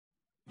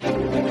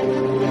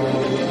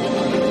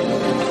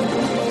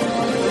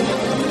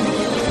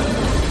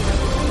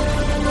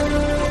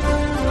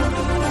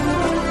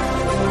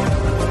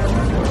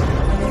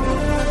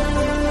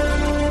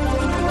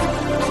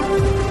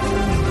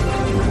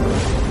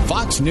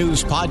Fox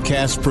News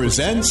Podcast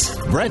presents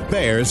Brett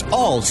Baer's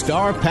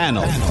All-Star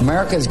Panel.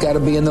 America's got to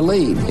be in the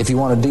lead if you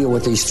want to deal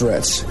with these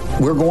threats.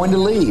 We're going to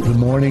lead. The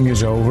mourning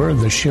is over.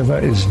 The Shiva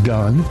is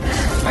done.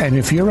 And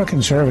if you're a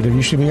conservative,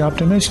 you should be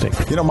optimistic.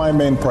 You know, my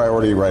main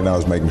priority right now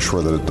is making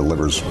sure that it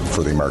delivers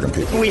for the American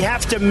people. We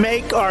have to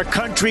make our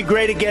country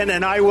great again,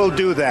 and I will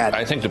do that.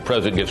 I think the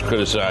president gets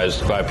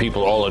criticized by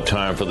people all the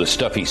time for the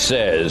stuff he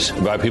says,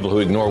 by people who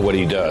ignore what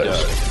he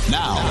does.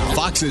 Now,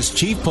 Fox's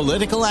chief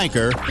political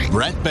anchor,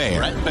 Brett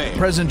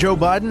Baer. President Joe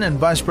Biden and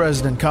Vice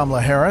President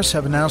Kamala Harris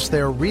have announced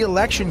their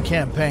re-election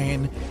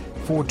campaign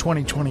for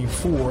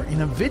 2024 in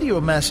a video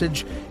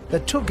message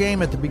that took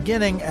aim at the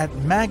beginning at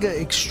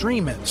MAGA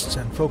extremists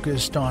and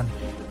focused on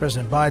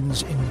President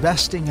Biden's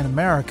Investing in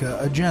America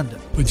agenda.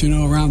 But you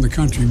know, around the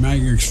country,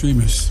 MAGA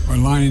extremists are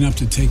lining up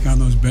to take on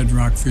those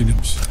bedrock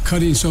freedoms,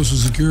 cutting Social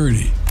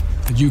Security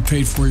that you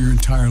paid for your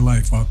entire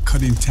life while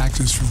cutting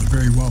taxes for the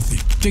very wealthy,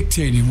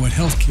 dictating what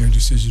health care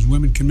decisions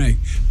women can make,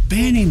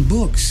 banning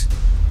books,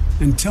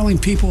 and telling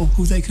people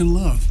who they can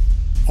love,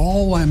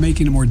 all while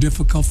making it more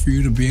difficult for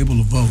you to be able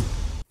to vote.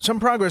 Some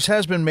progress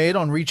has been made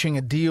on reaching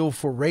a deal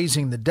for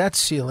raising the debt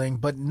ceiling,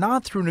 but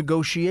not through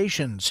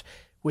negotiations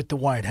with the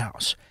White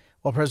House.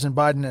 While President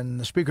Biden and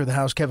the Speaker of the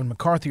House, Kevin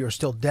McCarthy, are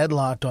still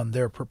deadlocked on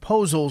their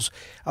proposals,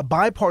 a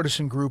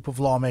bipartisan group of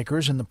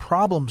lawmakers in the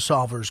Problem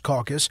Solvers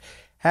Caucus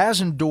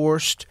has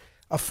endorsed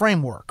a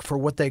framework for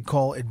what they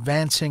call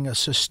advancing a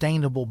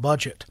sustainable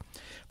budget.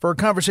 For a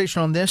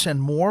conversation on this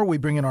and more, we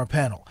bring in our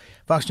panel.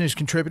 Fox News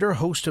contributor,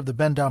 host of the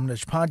Ben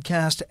Domenech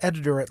podcast,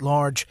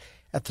 editor-at-large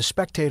at The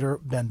Spectator,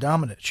 Ben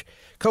Domenech.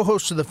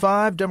 Co-host of The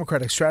Five,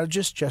 Democratic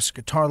strategist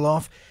Jessica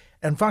Tarloff,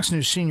 and Fox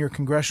News senior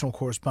congressional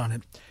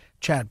correspondent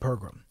Chad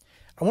Pergram.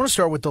 I want to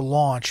start with the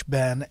launch,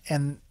 Ben,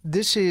 and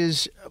this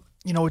is,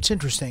 it's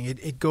interesting.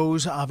 It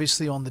goes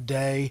obviously on the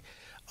day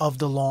of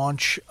the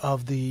launch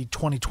of the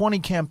 2020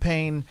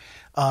 campaign.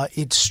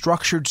 It's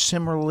structured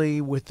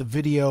similarly with the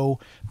video.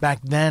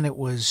 Back then, it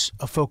was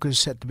a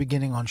focus at the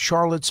beginning on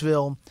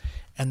Charlottesville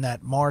and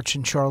that march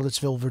in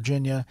Charlottesville,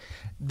 Virginia.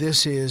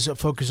 This is a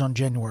focus on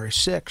January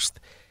 6th.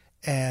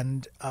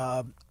 And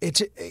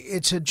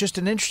it's just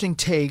an interesting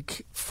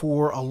take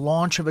for a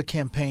launch of a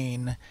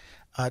campaign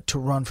to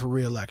run for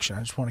re-election. I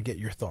just want to get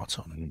your thoughts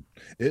on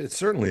it. It's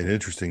certainly an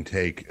interesting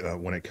take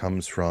when it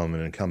comes from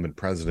an incumbent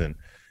president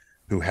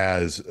who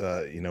has,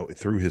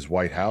 through his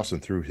White House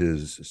and through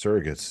his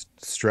surrogates,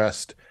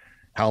 stressed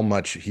how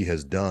much he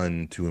has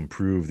done to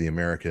improve the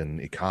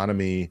American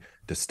economy,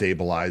 to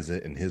stabilize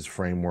it in his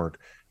framework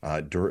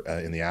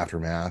in the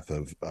aftermath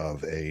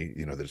of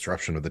the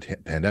disruption of the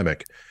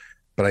pandemic.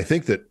 But I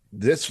think that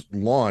this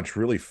launch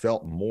really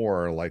felt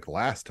more like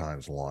last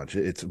time's launch.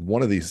 It's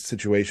one of these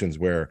situations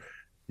where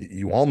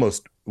you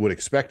almost would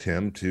expect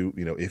him to,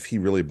 if he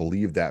really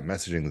believed that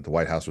messaging that the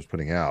White House was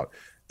putting out,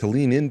 to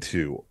lean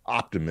into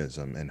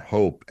optimism and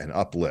hope and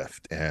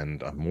uplift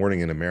and a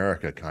morning in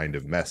America kind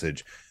of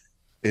message.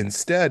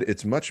 Instead,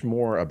 it's much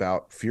more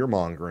about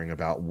fear-mongering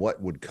about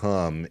what would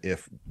come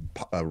if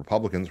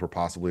Republicans were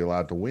possibly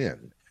allowed to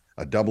win,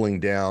 a doubling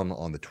down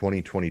on the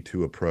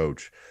 2022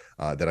 approach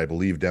that I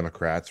believe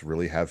Democrats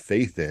really have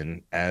faith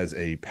in as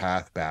a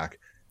path back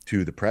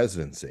to the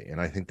presidency. And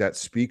I think that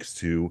speaks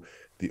to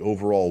the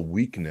overall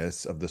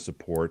weakness of the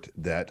support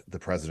that the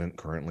president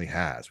currently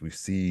has. We've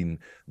seen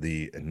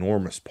the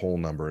enormous poll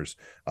numbers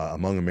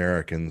among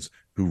Americans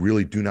who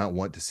really do not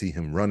want to see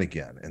him run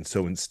again. And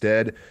so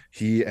instead,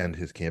 he and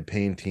his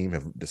campaign team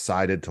have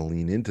decided to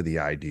lean into the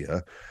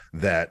idea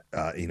that,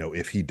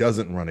 if he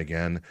doesn't run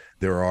again,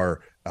 there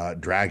are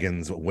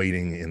dragons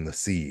waiting in the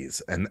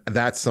seas. And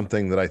that's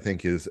something that I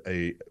think is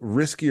a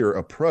riskier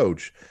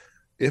approach,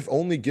 if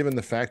only given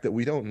the fact that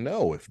we don't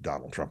know if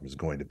Donald Trump is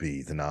going to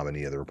be the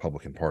nominee of the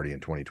Republican Party in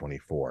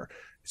 2024.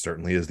 He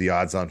certainly is the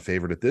odds-on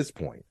favorite at this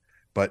point.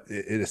 But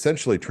it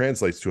essentially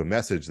translates to a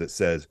message that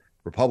says,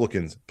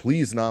 Republicans,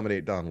 please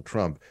nominate Donald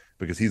Trump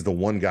because he's the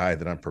one guy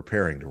that I'm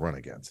preparing to run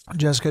against.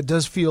 Jessica, it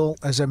does feel,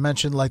 as I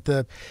mentioned, like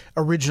the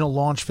original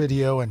launch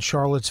video and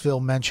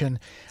Charlottesville mention.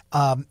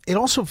 It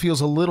also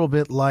feels a little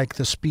bit like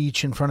the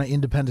speech in front of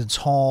Independence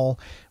Hall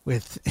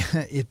with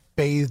it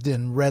bathed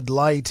in red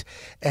light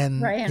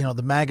and, right.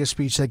 The MAGA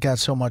speech that got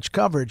so much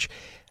coverage.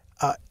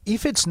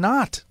 If it's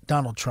not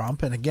Donald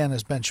Trump, and again,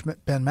 as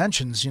Ben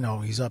mentions,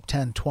 he's up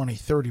 10, 20,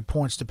 30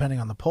 points depending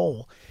on the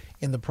poll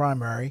in the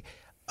primary.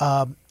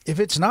 If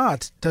it's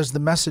not, does the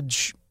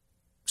message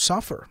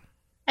suffer?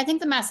 I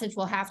think the message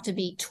will have to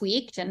be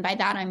tweaked. And by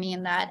that, I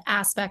mean that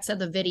aspects of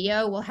the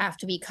video will have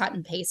to be cut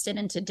and pasted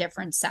into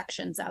different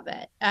sections of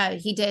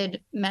it. He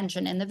did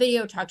mention in the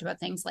video, talked about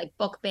things like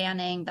book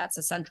banning. That's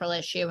a central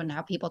issue, and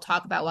how people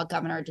talk about what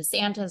Governor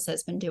DeSantis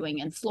has been doing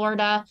in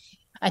Florida.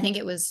 I think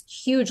it was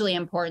hugely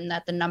important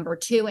that the number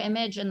 2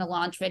 image in the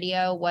launch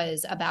video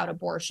was about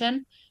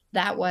abortion.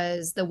 That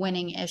was the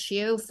winning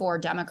issue for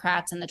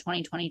Democrats in the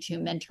 2022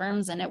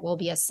 midterms, and it will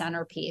be a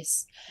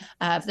centerpiece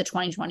of the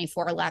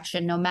 2024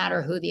 election, no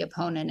matter who the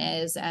opponent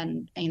is.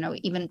 And,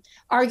 even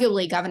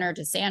arguably Governor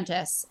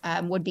DeSantis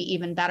would be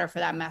even better for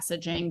that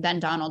messaging than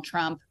Donald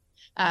Trump.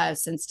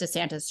 since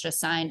DeSantis just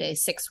signed a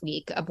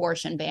 6-week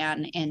abortion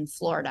ban in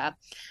Florida.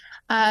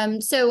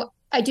 So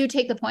I do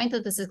take the point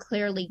that this is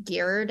clearly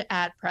geared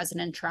at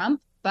President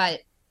Trump,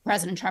 but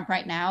President Trump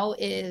right now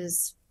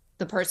is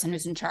the person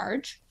who's in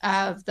charge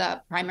of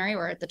the primary,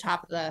 or at the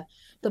top of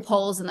the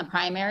polls in the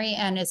primary,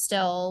 and is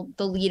still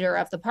the leader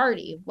of the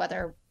party,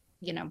 whether,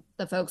 you know,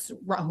 the folks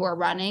who are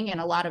running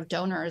and a lot of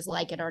donors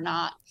like it or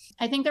not.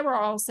 I think there were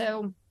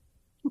also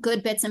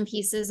good bits and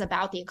pieces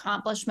about the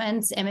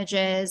accomplishments,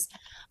 images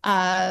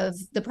of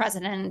the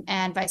president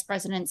and vice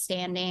president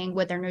standing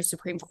with their new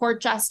Supreme Court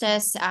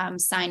justice,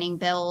 signing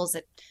bills.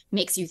 It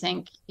makes you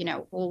think, you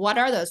know, well, what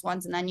are those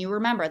ones? And then you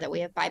remember that we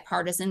have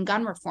bipartisan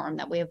gun reform,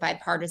 that we have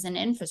bipartisan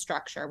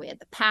infrastructure. We had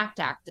the PACT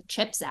Act, the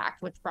CHIPS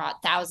Act, which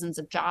brought thousands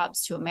of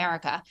jobs to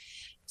America.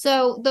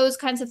 So those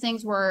kinds of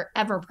things were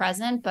ever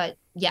present. But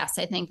yes,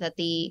 I think that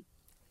the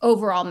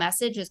overall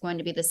message is going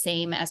to be the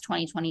same as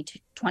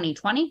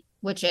 2020,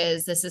 which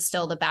is this is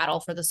still the battle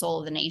for the soul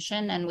of the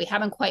nation. And we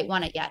haven't quite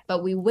won it yet,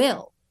 but we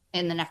will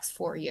in the next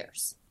 4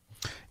 years.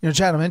 You know,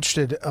 Chad, I'm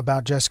interested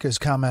about Jessica's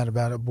comment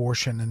about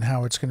abortion and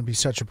how it's going to be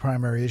such a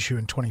primary issue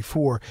in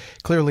 24.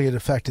 Clearly, it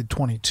affected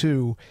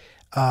 22.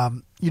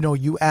 You know,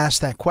 you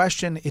asked that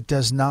question. It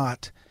does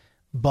not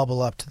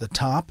bubble up to the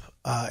top,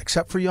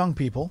 except for young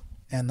people,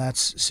 and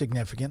that's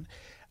significant.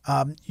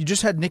 You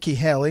just had Nikki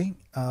Haley,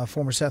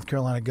 former South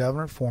Carolina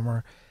governor,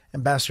 former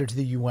ambassador to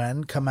the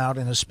UN, come out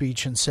in a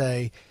speech and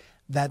say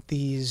that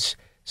these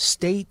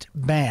state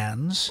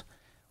bans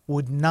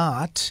would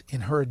not,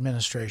 in her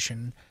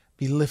administration,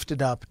 be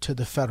lifted up to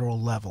the federal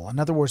level. In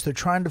other words, they're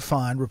trying to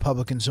find,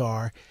 Republicans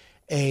are,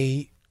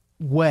 a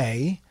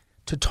way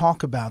to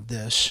talk about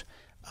this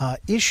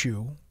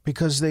issue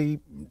because they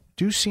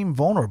do seem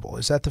vulnerable.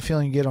 Is that the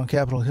feeling you get on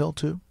Capitol Hill,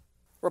 too?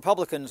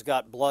 Republicans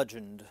got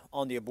bludgeoned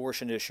on the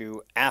abortion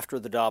issue after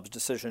the Dobbs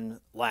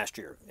decision last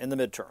year in the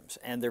midterms,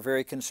 and they're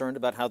very concerned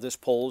about how this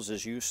polls,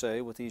 as you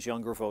say, with these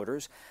younger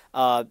voters.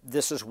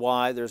 This is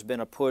why there's been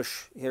a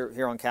push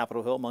here on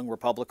Capitol Hill among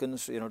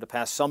Republicans, you know, to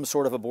pass some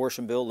sort of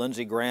abortion bill.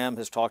 Lindsey Graham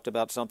has talked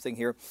about something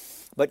here.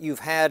 But you've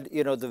had,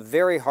 you know, the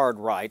very hard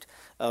right,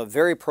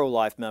 very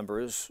pro-life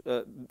members,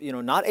 you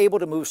know, not able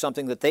to move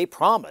something that they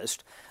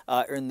promised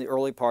in the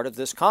early part of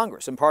this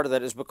Congress. And part of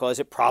that is because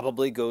it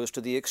probably goes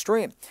to the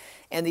extreme.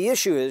 And the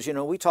issue is, you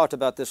know, we talked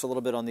about this a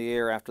little bit on the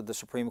air after the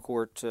Supreme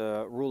Court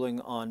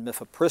ruling on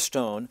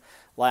mifepristone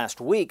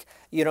last week.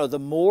 You know, the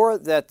more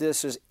that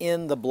this is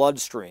in the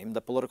bloodstream,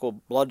 the political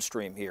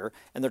bloodstream here,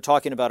 and they're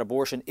talking about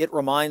abortion, it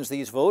reminds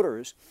these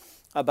voters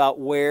about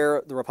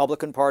where the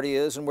Republican Party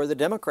is and where the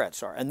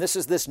Democrats are. And this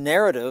is this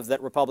narrative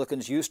that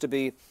Republicans used to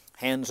be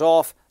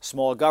hands-off,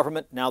 small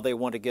government. Now they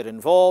want to get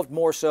involved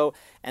more so,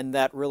 and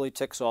that really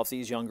ticks off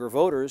these younger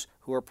voters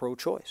who are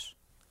pro-choice.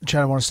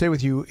 Chad, I want to stay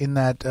with you in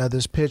that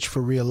this pitch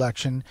for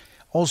re-election.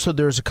 Also,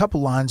 there's a couple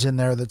lines in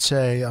there that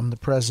say, I'm the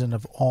president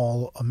of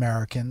all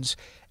Americans,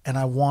 and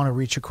I want to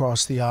reach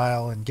across the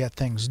aisle and get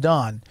things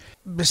done.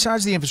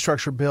 Besides the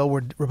infrastructure bill,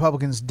 where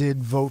Republicans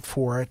did vote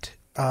for it,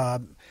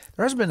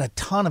 there has been a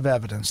ton of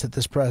evidence that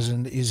this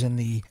president is in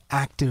the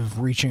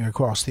active reaching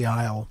across the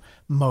aisle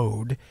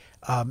mode,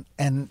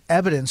 and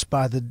evidenced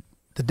by the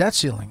debt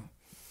ceiling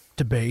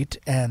debate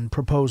and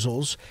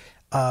proposals.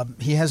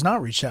 He has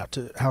not reached out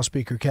to House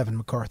Speaker Kevin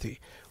McCarthy.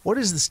 What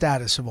is the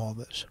status of all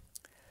this?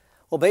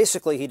 Well,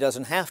 basically, he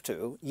doesn't have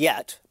to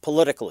yet,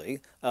 politically,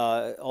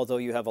 although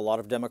you have a lot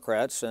of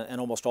Democrats and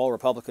almost all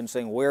Republicans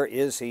saying, where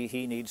is he?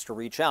 He needs to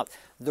reach out.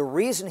 The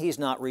reason he's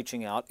not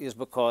reaching out is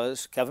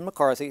because Kevin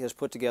McCarthy has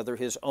put together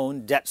his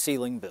own debt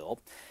ceiling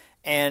bill,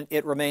 and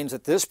it remains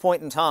at this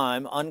point in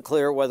time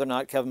unclear whether or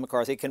not Kevin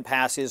McCarthy can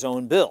pass his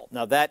own bill.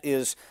 Now, that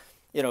is,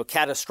 you know,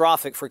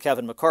 catastrophic for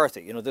Kevin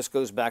McCarthy. You know, this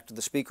goes back to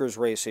the speaker's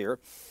race here.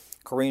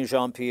 Karine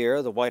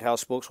Jean-Pierre, the White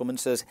House spokeswoman,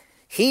 says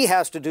he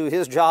has to do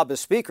his job as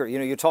speaker. You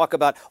know, you talk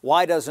about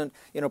why doesn't,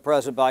 you know,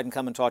 President Biden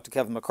come and talk to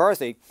Kevin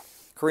McCarthy?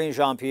 Karine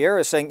Jean-Pierre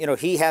is saying, you know,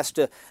 he has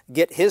to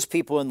get his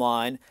people in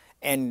line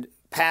and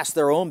pass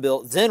their own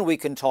bill. Then we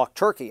can talk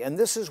turkey. And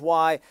this is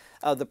why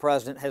the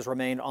president has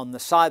remained on the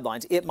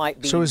sidelines. It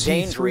might be dangerous. So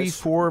is he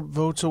 3-4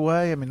 votes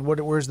away? I mean,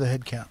 where's the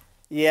head count?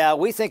 Yeah,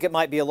 we think it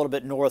might be a little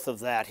bit north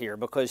of that here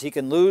because he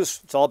can lose.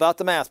 It's all about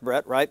the math,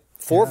 Brett, right?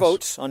 4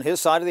 votes on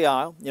his side of the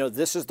aisle. You know,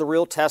 this is the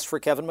real test for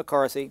Kevin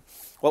McCarthy.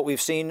 What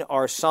we've seen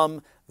are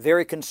some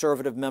very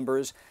conservative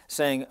members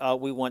saying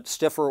we want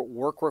stiffer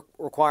work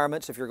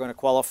requirements if you're going to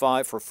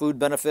qualify for food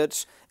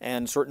benefits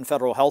and certain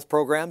federal health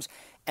programs.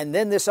 And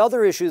then this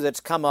other issue that's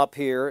come up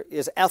here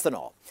is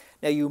ethanol.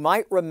 Now, you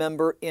might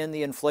remember in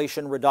the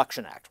Inflation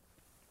Reduction Act,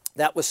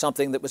 that was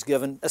something that was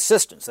given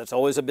assistance. That's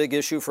always a big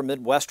issue for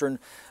Midwestern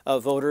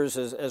voters.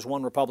 As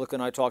one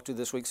Republican I talked to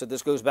this week said,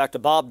 this goes back to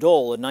Bob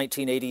Dole in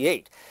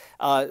 1988.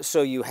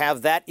 So you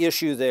have that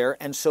issue there,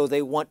 and so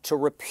they want to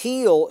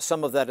repeal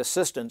some of that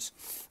assistance.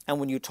 And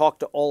when you talk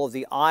to all of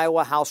the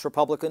Iowa House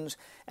Republicans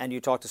and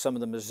you talk to some of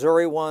the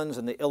Missouri ones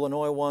and the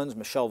Illinois ones,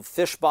 Michelle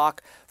Fischbach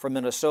from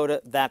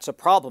Minnesota, that's a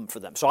problem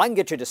for them. So I can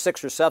get you to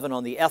 6 or 7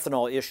 on the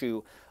ethanol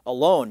issue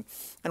alone.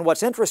 And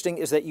what's interesting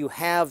is that you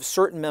have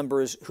certain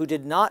members who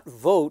did not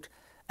vote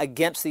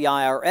against the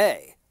IRA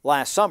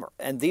last summer.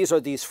 And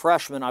these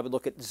freshmen. I would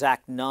look at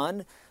Zach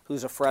Nunn,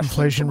 who's a freshman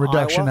Inflation from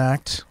Reduction Iowa.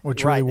 Act,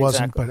 which really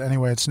wasn't, exactly. but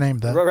anyway, it's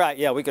named that. Right,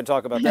 yeah, we can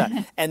talk about that.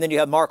 And then you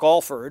have Mark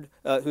Alford,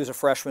 who's a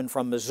freshman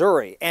from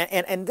Missouri.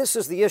 And this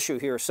is the issue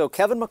here. So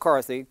Kevin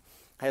McCarthy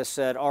has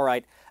said, all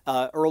right,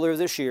 earlier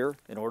this year,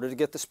 in order to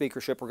get the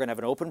speakership, we're going to have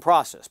an open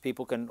process.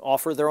 People can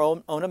offer their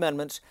own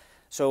amendments.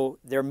 So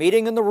they're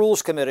meeting in the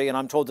Rules Committee, and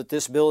I'm told that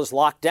this bill is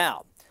locked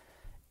down.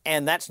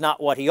 And that's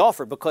not what he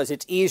offered, because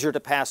it's easier to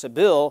pass a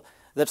bill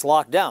that's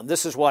locked down.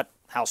 This is what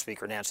House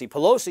Speaker Nancy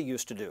Pelosi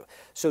used to do.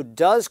 So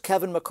does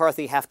Kevin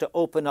McCarthy have to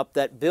open up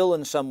that bill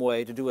in some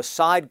way to do a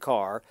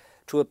sidecar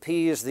to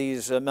appease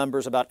these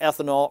members about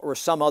ethanol or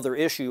some other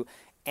issue?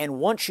 And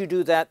once you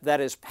do that, that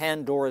is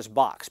Pandora's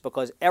box,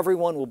 because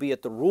everyone will be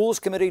at the Rules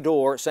Committee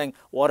door saying,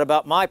 what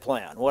about my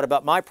plan? What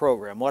about my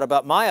program? What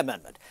about my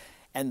amendment?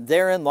 And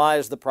therein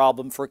lies the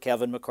problem for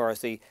Kevin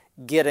McCarthy,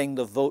 getting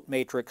the vote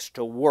matrix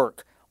to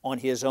work on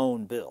his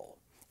own bill.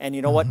 And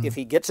you know what? If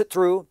he gets it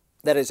through,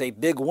 that is a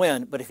big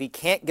win. But if he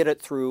can't get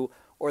it through,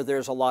 or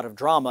there's a lot of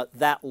drama,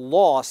 that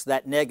loss,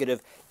 that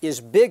negative,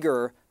 is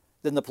bigger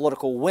than the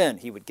political win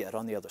he would get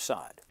on the other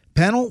side.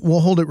 Panel, we'll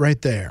hold it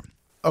right there.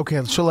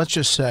 Okay, so let's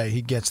just say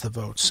he gets the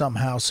vote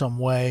somehow, some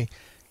way,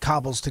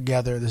 cobbles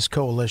together this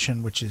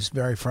coalition, which is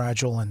very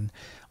fragile and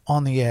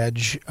on the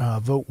edge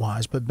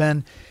vote-wise. But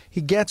Ben,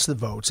 he gets the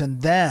votes.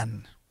 And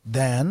then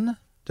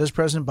does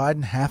President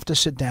Biden have to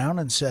sit down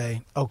and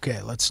say,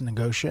 okay, let's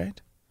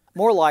negotiate?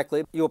 More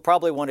likely, you'll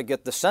probably want to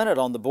get the Senate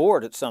on the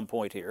board at some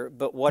point here,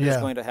 but what is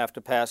going to have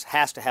to pass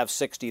has to have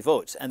 60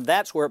 votes. And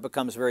that's where it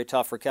becomes very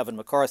tough for Kevin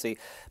McCarthy,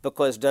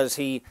 because does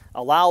he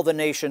allow the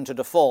nation to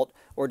default,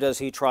 or does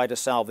he try to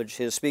salvage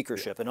his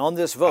speakership? And on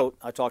this vote,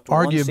 I talked to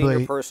one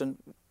senior person.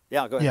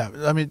 Yeah, go ahead.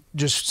 Yeah, I mean,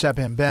 just step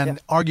in. Ben,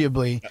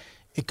 arguably,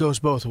 it goes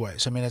both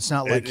ways. I mean, it's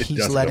not like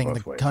he's letting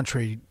the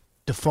country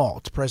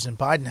default. President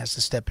Biden has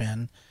to step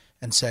in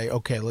and say,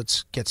 okay,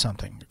 let's get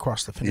something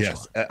across the finish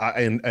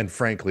line. And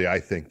frankly, I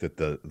think that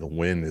the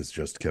win is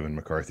just Kevin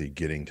McCarthy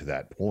getting to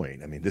that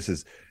point. I mean, this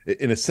is,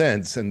 in a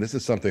sense, and this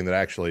is something that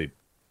actually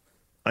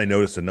I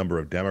noticed a number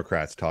of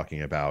Democrats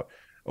talking about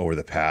over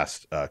the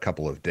past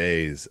couple of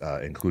days,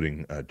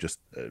 including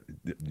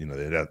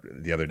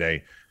the other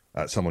day,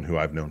 someone who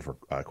I've known for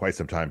quite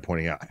some time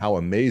pointing out how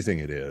amazing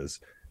it is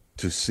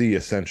to see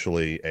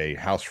essentially a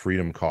House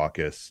Freedom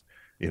Caucus,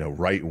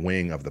 right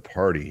wing of the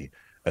party,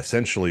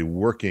 essentially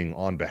working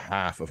on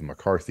behalf of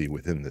McCarthy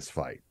within this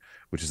fight,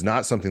 which is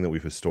not something that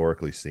we've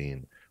historically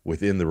seen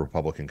within the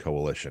Republican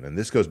coalition. And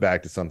this goes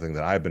back to something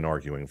that I've been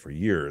arguing for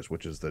years,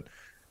 which is that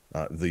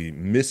the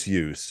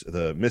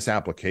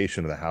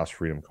misapplication of the House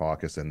Freedom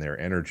Caucus and their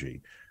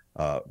energy,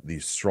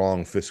 these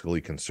strong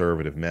fiscally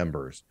conservative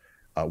members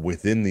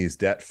within these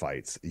debt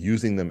fights,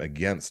 using them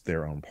against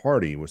their own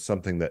party, was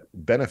something that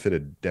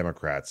benefited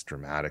Democrats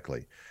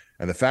dramatically.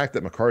 And the fact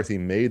that McCarthy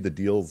made the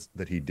deals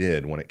that he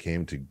did when it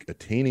came to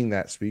attaining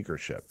that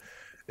speakership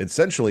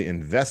essentially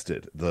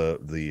invested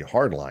the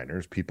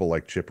hardliners, people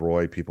like Chip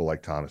Roy, people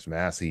like Thomas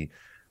Massie,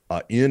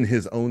 in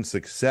his own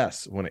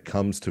success when it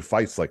comes to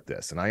fights like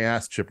this. And I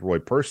asked Chip Roy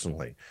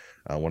personally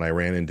when I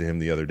ran into him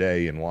the other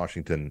day in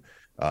Washington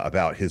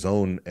about his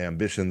own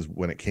ambitions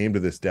when it came to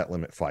this debt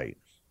limit fight.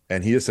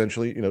 And he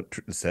essentially,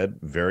 said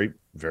very,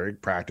 very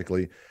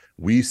practically,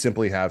 we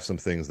simply have some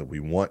things that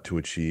we want to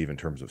achieve in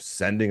terms of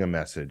sending a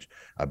message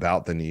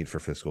about the need for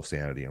fiscal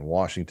sanity in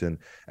Washington.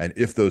 And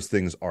if those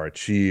things are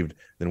achieved,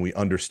 then we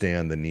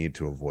understand the need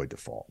to avoid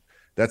default.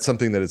 That's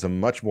something that is a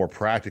much more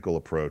practical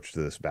approach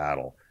to this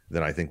battle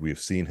than I think we've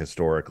seen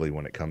historically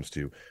when it comes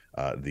to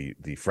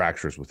the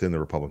fractures within the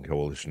Republican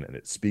coalition. And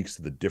it speaks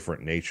to the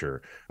different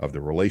nature of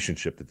the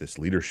relationship that this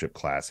leadership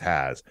class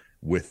has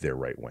with their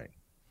right wing.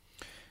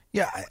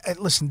 Yeah,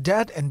 listen,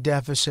 debt and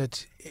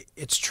deficit,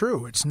 it's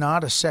true. It's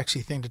not a sexy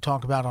thing to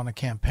talk about on a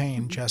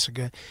campaign,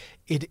 Jessica.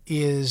 It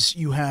is,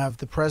 you have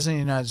the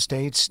President of the United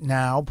States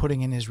now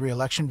putting in his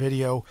reelection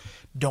video,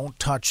 don't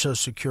touch Social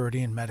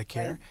Security and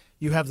Medicare.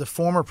 You have the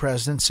former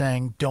president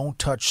saying, don't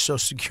touch Social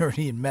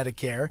Security and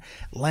Medicare,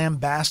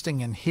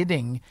 lambasting and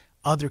hitting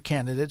other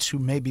candidates who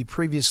maybe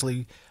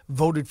previously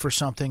voted for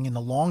something in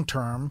the long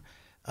term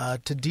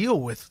to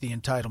deal with the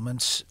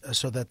entitlements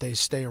so that they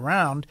stay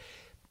around.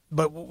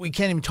 But we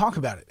can't even talk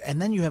about it.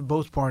 And then you have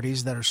both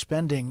parties that are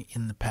spending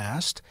in the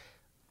past,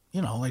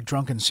 like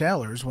drunken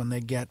sailors when they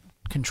get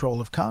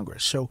control of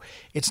Congress. So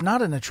it's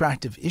not an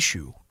attractive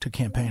issue to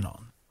campaign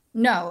on.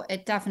 No,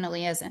 it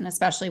definitely isn't,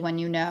 especially when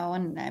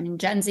and I mean,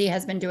 Gen Z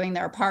has been doing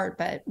their part,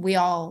 but we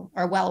all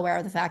are well aware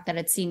of the fact that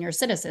it's senior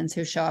citizens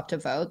who show up to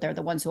vote. They're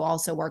the ones who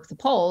also work the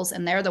polls,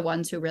 and they're the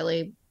ones who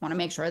really want to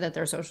make sure that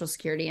their Social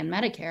Security and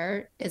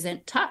Medicare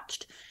isn't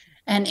touched.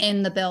 And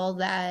in the bill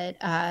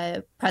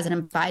that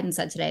President Biden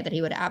said today that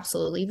he would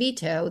absolutely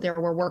veto, there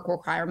were work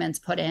requirements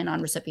put in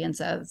on recipients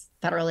of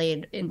federal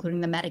aid, including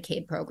the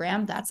Medicaid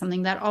program. That's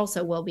something that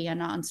also will be a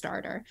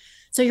non-starter.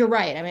 So you're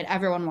right. I mean,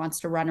 everyone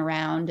wants to run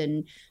around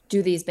and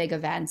do these big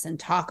events and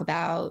talk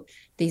about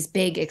these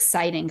big,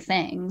 exciting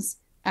things.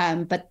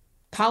 But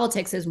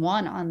politics is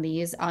won on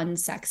these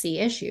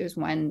unsexy issues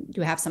when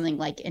you have something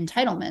like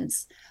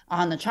entitlements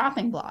on the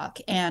chopping block.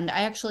 And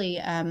I actually,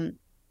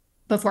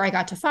 before I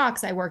got to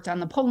Fox, I worked on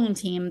the polling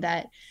team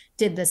that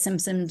did the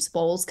Simpsons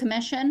Bowles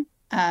Commission.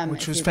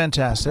 Which was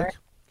fantastic.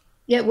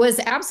 It was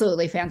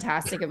absolutely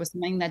fantastic. It was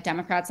something that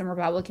Democrats and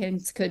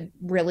Republicans could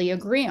really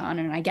agree on.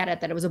 And I get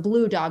it that it was a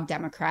blue dog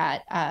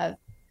Democrat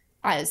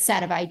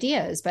set of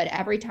ideas. But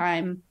every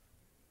time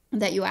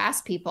that you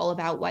ask people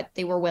about what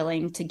they were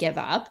willing to give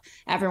up,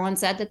 everyone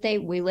said that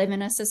we live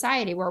in a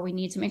society where we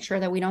need to make sure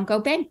that we don't go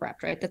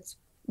bankrupt, right? That's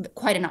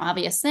quite an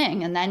obvious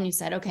thing. And then you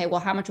said, okay, well,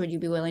 how much would you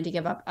be willing to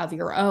give up of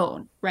your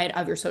own, right?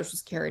 Of your Social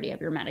Security,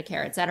 of your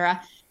Medicare, et cetera.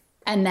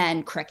 And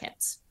then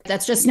crickets.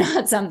 That's just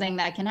not something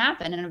that can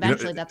happen. And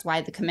eventually that's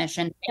why the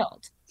commission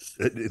failed.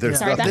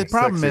 The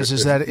problem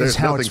is that it's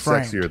how it's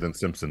framed. Sexier than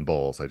Simpson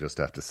Bowles, I just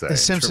have to say. The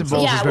Simpson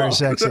Bowles is very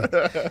sexy.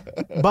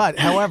 But,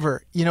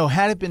 however,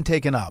 had it been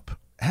taken up,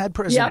 had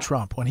President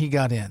Trump, when he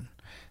got in,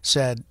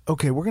 said,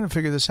 okay, we're going to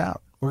figure this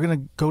out. We're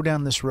going to go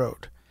down this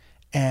road.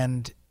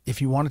 And if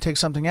you want to take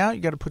something out,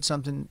 you got to put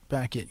something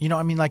back in.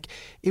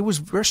 It was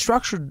very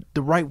structured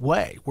the right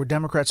way where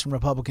Democrats and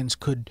Republicans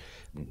could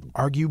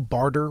argue,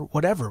 barter,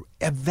 whatever.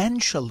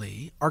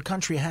 Eventually, our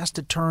country has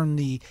to turn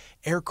the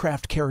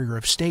aircraft carrier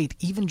of state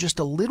even just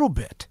a little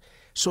bit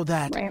so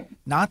that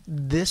not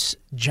this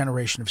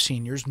generation of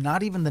seniors,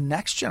 not even the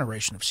next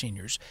generation of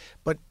seniors,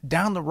 but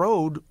down the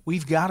road,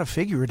 we've got to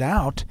figure it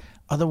out.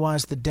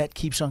 Otherwise, the debt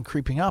keeps on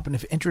creeping up. And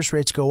if interest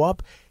rates go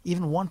up,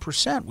 even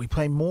 1%, we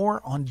pay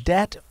more on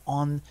debt,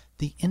 on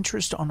the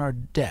interest on our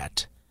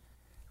debt,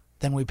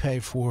 than we pay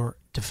for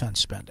defense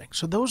spending.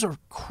 So those are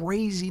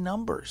crazy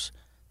numbers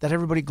that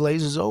everybody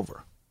glazes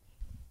over.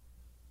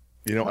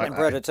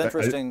 Brett, it's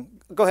interesting.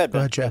 Go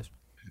ahead, Chad.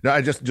 No,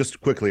 I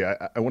just quickly,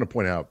 I want to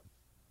point out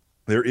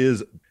there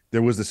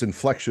was this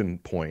inflection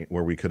point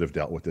where we could have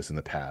dealt with this in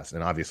the past.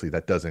 And obviously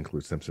that does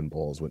include Simpson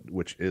Bowles,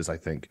 which is, I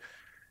think,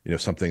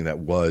 something that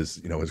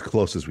was, as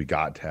close as we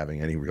got to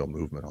having any real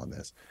movement on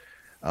this.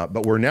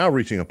 But we're now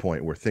reaching a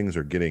point where things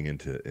are getting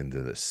into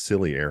this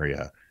silly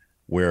area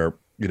where,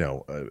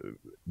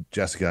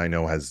 Jessica, I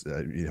know has,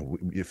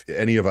 if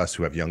any of us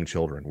who have young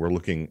children, we're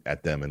looking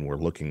at them and we're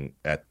looking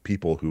at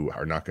people who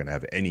are not going to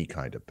have any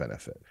kind of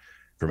benefit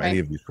from any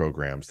of these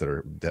programs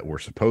that were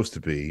supposed to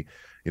be,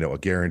 a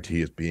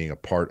guarantee of being a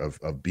part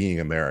of being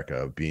America,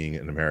 of being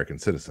an American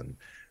citizen.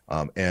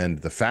 And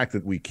the fact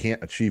that we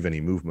can't achieve any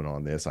movement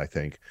on this, I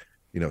think,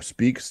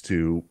 speaks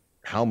to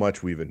how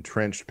much we've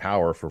entrenched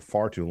power for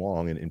far too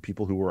long in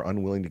people who are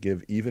unwilling to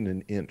give even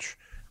an inch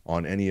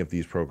on any of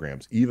these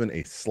programs, even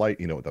a slight,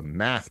 the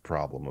math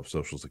problem of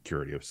Social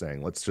Security, of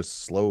saying, let's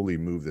just slowly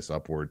move this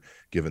upward,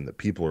 given that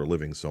people are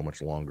living so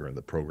much longer and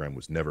the program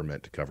was never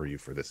meant to cover you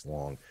for this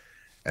long.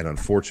 And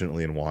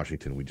unfortunately, in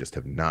Washington, we just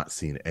have not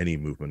seen any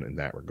movement in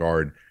that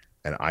regard.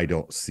 And I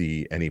don't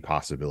see any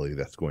possibility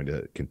that's going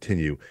to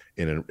continue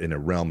in a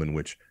realm in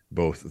which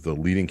both the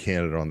leading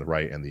candidate on the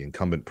right and the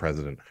incumbent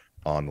president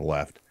on the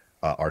left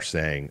are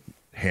saying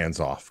hands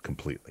off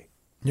completely.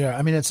 Yeah,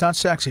 I mean, it's not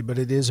sexy, but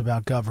it is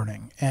about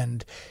governing.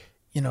 And,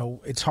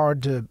 it's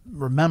hard to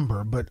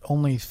remember, but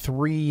only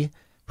 3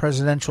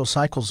 presidential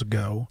cycles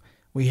ago,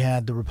 we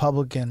had the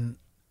Republican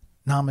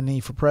nominee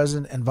for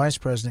president and vice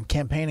president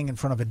campaigning in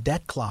front of a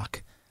debt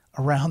clock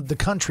around the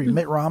country.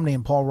 Mitt Romney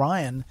and Paul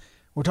Ryan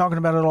were talking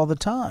about it all the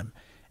time.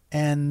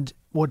 And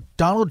what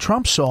Donald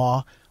Trump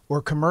saw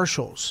were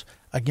commercials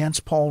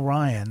against Paul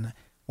Ryan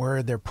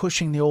where they're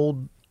pushing the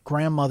old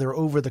grandmother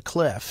over the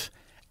cliff,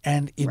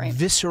 and it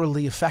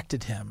viscerally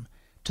affected him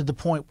to the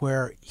point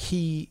where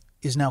he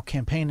is now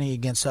campaigning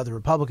against other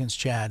Republicans,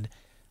 Chad,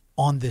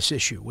 on this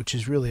issue, which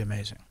is really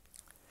amazing.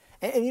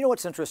 And you know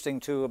what's interesting,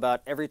 too,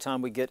 about every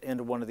time we get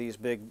into one of these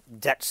big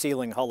debt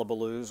ceiling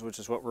hullabaloos, which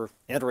is what we're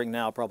entering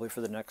now probably for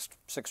the next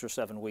 6 or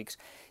 7 weeks,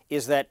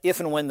 is that if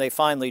and when they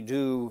finally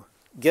do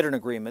get an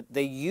agreement,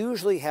 they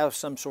usually have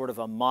some sort of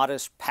a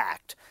modest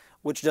pact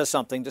which does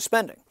something to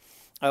spending.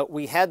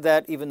 We had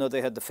that even though they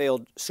had the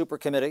failed super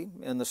committee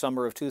in the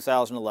summer of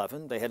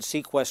 2011. They had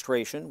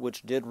sequestration,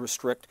 which did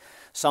restrict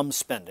some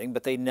spending,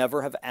 but they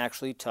never have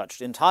actually touched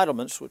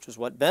entitlements, which is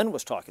what Ben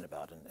was talking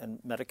about. And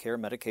Medicare,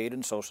 Medicaid,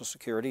 and Social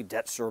Security,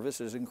 debt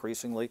service is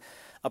increasingly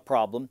a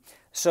problem.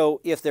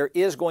 So if there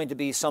is going to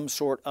be some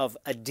sort of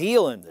a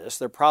deal in this,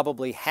 there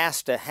probably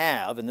has to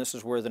have, and this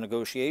is where the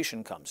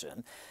negotiation comes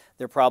in,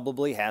 there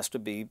probably has to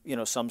be,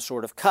 some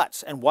sort of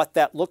cuts. And what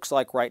that looks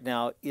like right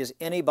now is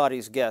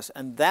anybody's guess.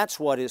 And that's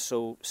what is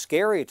so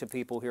scary to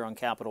people here on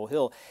Capitol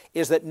Hill,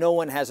 is that no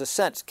one has a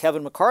sense.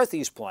 Kevin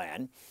McCarthy's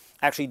plan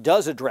actually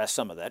does address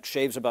some of that,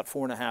 shaves about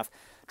 $4.5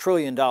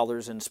 trillion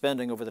in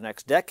spending over the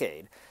next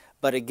decade.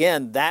 But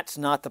again, that's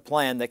not the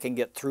plan that can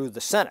get through the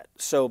Senate.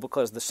 So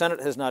because the Senate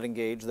has not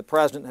engaged, the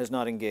president has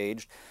not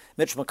engaged,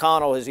 Mitch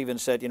McConnell has even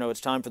said,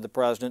 it's time for the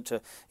president to,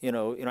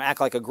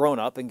 act like a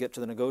grown-up and get to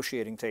the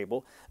negotiating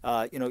table.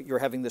 You're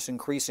having this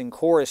increasing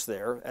chorus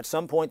there. At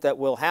some point that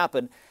will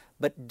happen.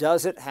 But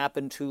does it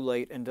happen too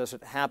late? And does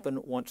it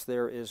happen once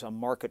there is a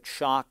market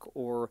shock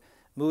or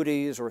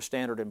Moody's or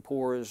Standard &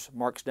 Poor's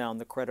marks down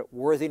the credit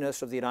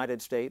worthiness of the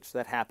United States.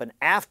 That happened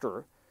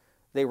after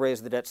they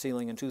raised the debt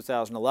ceiling in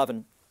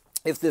 2011.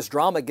 If this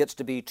drama gets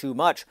to be too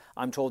much,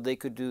 I'm told they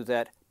could do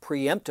that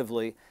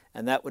preemptively,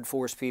 and that would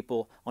force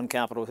people on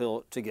Capitol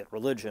Hill to get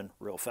religion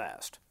real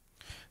fast.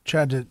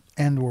 Chad, to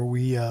end where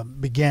we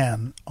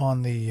began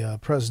on the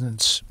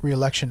president's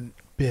reelection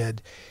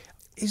bid,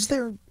 is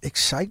there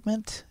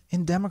excitement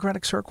in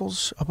Democratic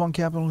circles up on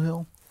Capitol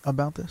Hill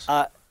about this?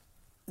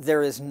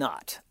 There is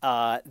not.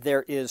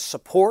 There is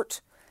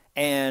support,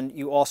 and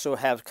you also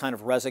have kind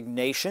of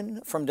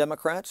resignation from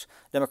Democrats.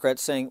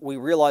 Democrats saying, we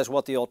realize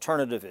what the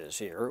alternative is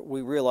here.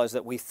 We realize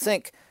that we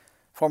think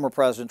former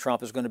President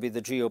Trump is going to be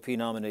the GOP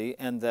nominee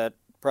and that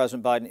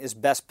President Biden is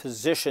best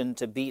positioned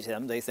to beat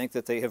him. They think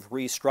that they have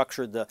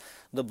restructured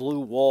the blue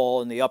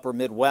wall in the upper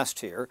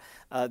Midwest here.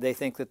 They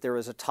think that there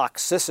is a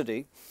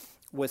toxicity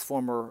with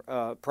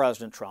former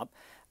President Trump.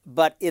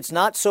 But it's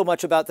not so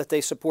much about that they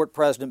support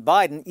President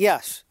Biden.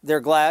 Yes, they're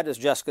glad, as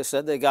Jessica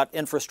said, they got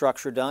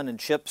infrastructure done and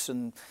chips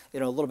and a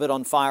little bit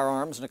on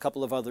firearms and a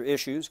couple of other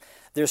issues.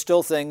 There's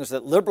still things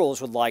that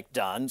liberals would like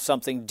done,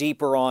 something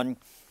deeper on,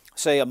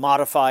 say, a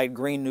modified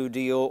Green New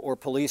Deal or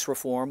police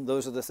reform.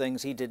 Those are the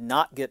things he did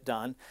not get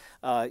done,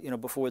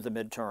 before the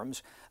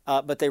midterms.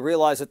 But they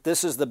realize that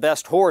this is the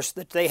best horse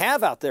that they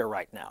have out there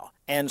right now.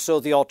 And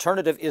so the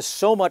alternative is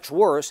so much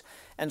worse.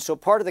 And so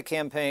part of the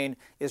campaign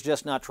is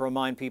just not to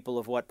remind people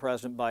of what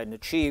President Biden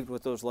achieved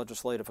with those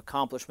legislative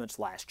accomplishments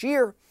last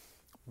year,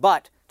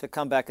 but to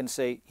come back and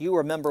say, you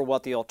remember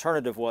what the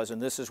alternative was.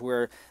 And this is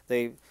where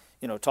they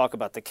talk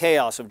about the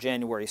chaos of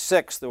January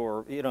 6th,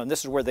 or, and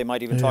this is where they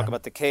might even talk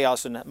about the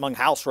chaos among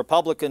House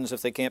Republicans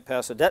if they can't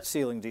pass a debt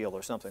ceiling deal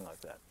or something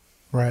like that.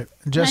 Right.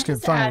 Jessica,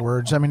 final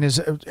words. I mean, is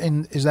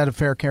that a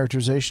fair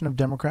characterization of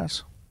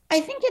Democrats? I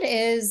think it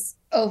is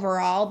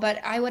overall, but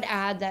I would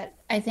add that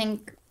I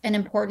think an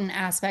important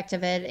aspect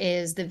of it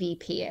is the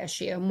VP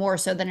issue, more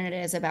so than it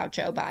is about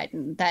Joe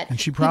Biden. And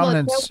she's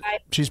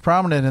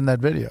prominent in that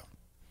video.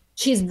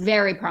 She's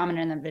very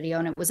prominent in the video,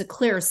 and it was a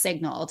clear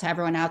signal to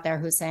everyone out there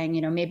who's saying,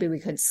 maybe we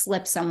could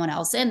slip someone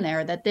else in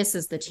there, that this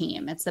is the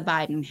team. It's the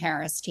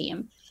Biden-Harris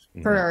team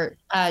for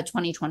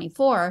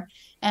 2024.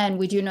 And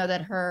we do know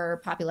that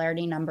her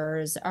popularity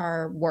numbers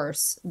are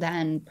worse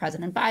than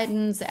President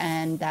Biden's,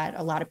 and that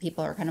a lot of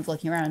people are kind of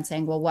looking around and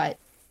saying, well, what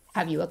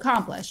have you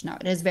accomplished? Now,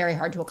 it is very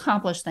hard to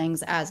accomplish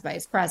things as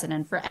vice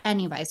president for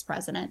any vice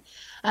president.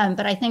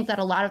 But I think that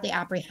a lot of the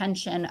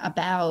apprehension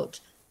about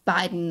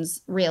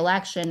Biden's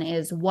reelection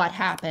is what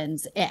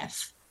happens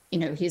if,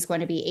 he's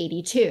going to be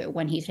 82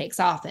 when he takes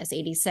office,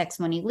 86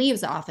 when he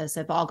leaves office,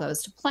 if all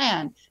goes to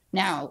plan.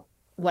 Now,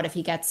 what if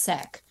he gets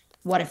sick?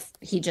 What if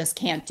he just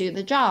can't do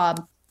the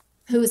job?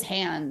 Whose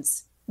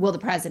hands will the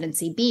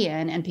presidency be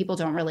in? And people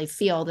don't really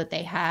feel that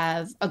they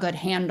have a good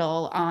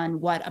handle on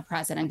what a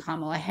President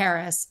Kamala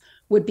Harris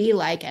would be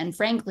like. And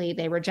frankly,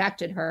 they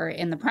rejected her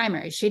in the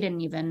primary. She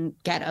didn't even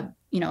get a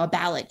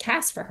ballot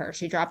cast for her.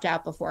 She dropped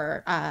out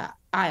before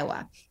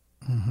Iowa.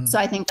 Mm-hmm. So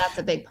I think that's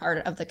a big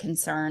part of the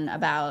concern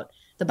about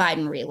the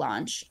Biden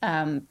relaunch.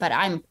 But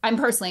I'm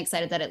personally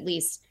excited that at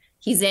least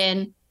he's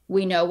in.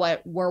 We know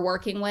what we're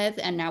working with,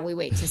 and now we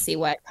wait to see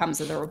what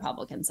comes of the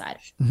Republican side.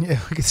 Yeah,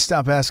 we could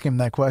stop asking him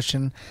that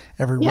question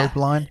every rope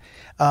line.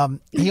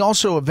 He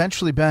also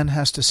eventually, Ben,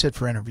 has to sit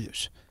for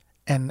interviews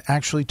and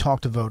actually talk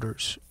to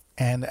voters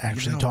and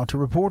actually talk to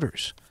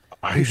reporters.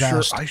 I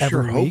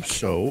sure hope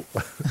so.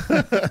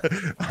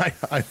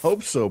 I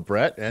hope so,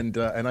 Brett, and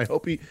I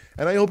hope he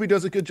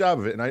does a good job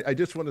of it. And I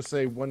just want to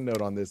say one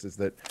note on this is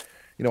that,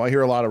 I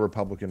hear a lot of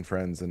Republican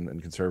friends and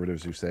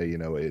conservatives who say,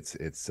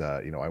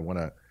 I want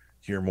to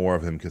hear more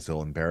of him because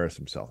he'll embarrass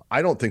himself.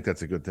 I don't think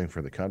that's a good thing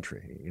for the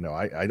country.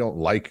 I don't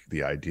like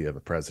the idea of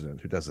a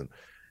president who doesn't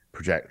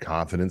project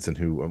confidence and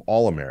who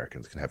all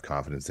Americans can have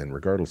confidence in,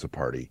 regardless of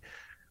party.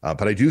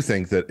 But I do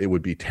think that it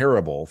would be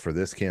terrible for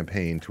this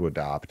campaign to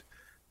adopt,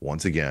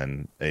 once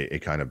again, a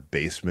kind of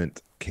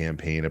basement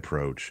campaign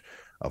approach,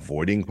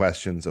 avoiding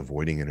questions,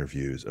 avoiding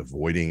interviews,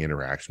 avoiding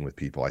interaction with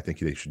people. I think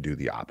they should do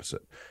the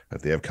opposite.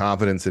 If they have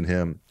confidence in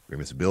him, in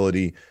his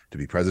ability to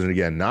be president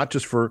again, not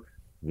just for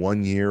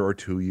 1 year or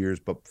 2 years,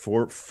 but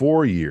for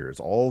 4 years,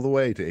 all the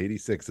way to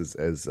 86,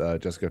 as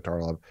Jessica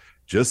Tarlov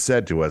just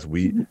said to us,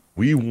 we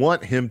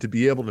want him to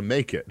be able to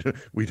make it.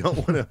 We don't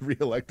want to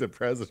reelect a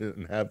president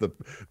and have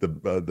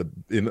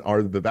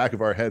the back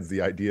of our heads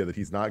the idea that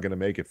he's not going to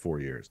make it 4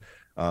 years.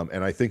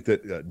 And I think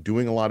that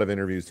doing a lot of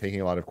interviews,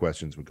 taking a lot of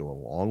questions would go a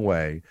long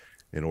way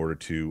in order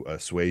to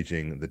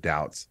assuaging the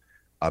doubts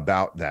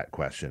about that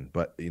question.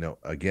 But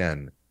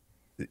again,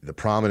 the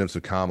prominence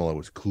of Kamala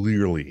was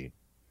clearly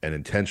an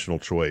intentional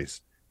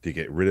choice to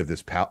get rid of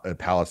this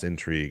palace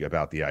intrigue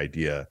about the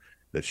idea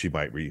that she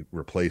might be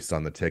replaced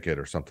on the ticket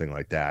or something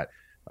like that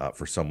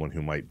for someone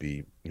who might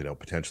be,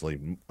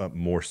 potentially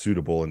more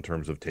suitable in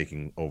terms of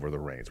taking over the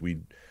reins. We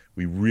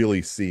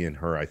really see in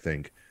her, I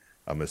think,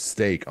 a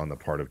mistake on the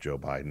part of Joe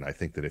Biden. I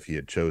think that if he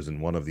had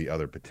chosen one of the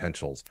other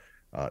potentials,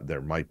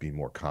 there might be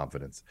more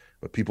confidence.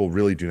 But people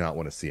really do not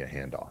want to see a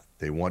handoff.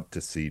 They want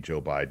to see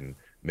Joe Biden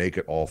make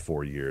it all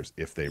 4 years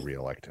if they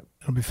reelect him.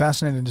 It'll be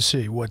fascinating to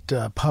see what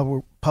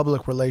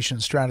public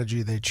relations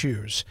strategy they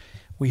choose.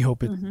 We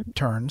hope it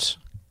turns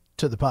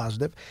to the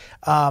positive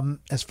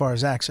as far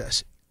as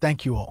access.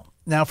 Thank you all.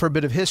 Now for a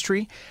bit of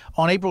history.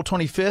 On April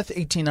 25th,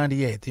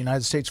 1898, the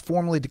United States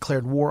formally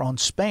declared war on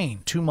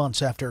Spain 2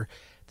 months after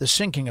the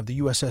sinking of the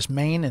USS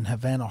Maine in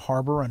Havana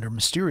Harbor under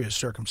mysterious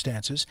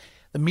circumstances.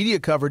 The media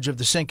coverage of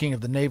the sinking of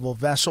the naval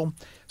vessel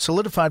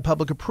solidified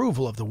public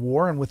approval of the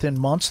war, and within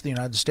months the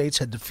United States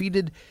had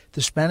defeated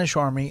the Spanish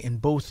army in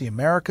both the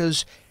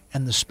Americas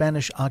and the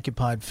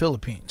Spanish-occupied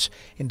Philippines.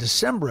 In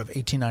December of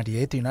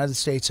 1898, the United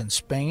States and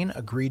Spain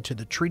agreed to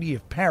the Treaty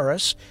of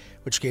Paris,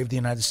 which gave the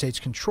United States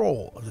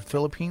control of the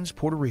Philippines,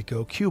 Puerto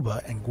Rico,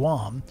 Cuba, and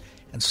Guam,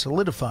 and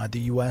solidified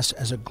the U.S.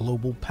 as a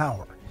global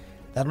power.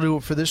 That'll do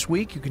it for this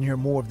week. You can hear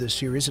more of this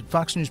series at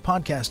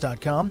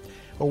foxnewspodcast.com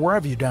or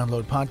wherever you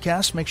download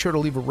podcasts. Make sure to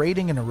leave a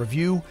rating and a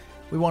review.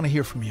 We want to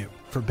hear from you.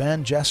 For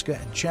Ben, Jessica,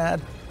 and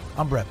Chad,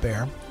 I'm Brett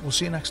Baer. We'll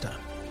see you next time.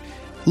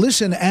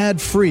 Listen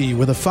ad-free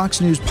with a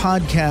Fox News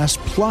Podcast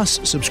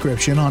Plus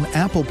subscription on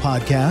Apple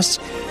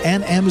Podcasts,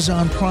 and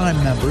Amazon Prime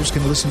members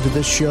can listen to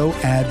this show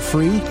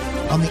ad-free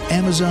on the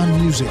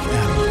Amazon Music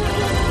app.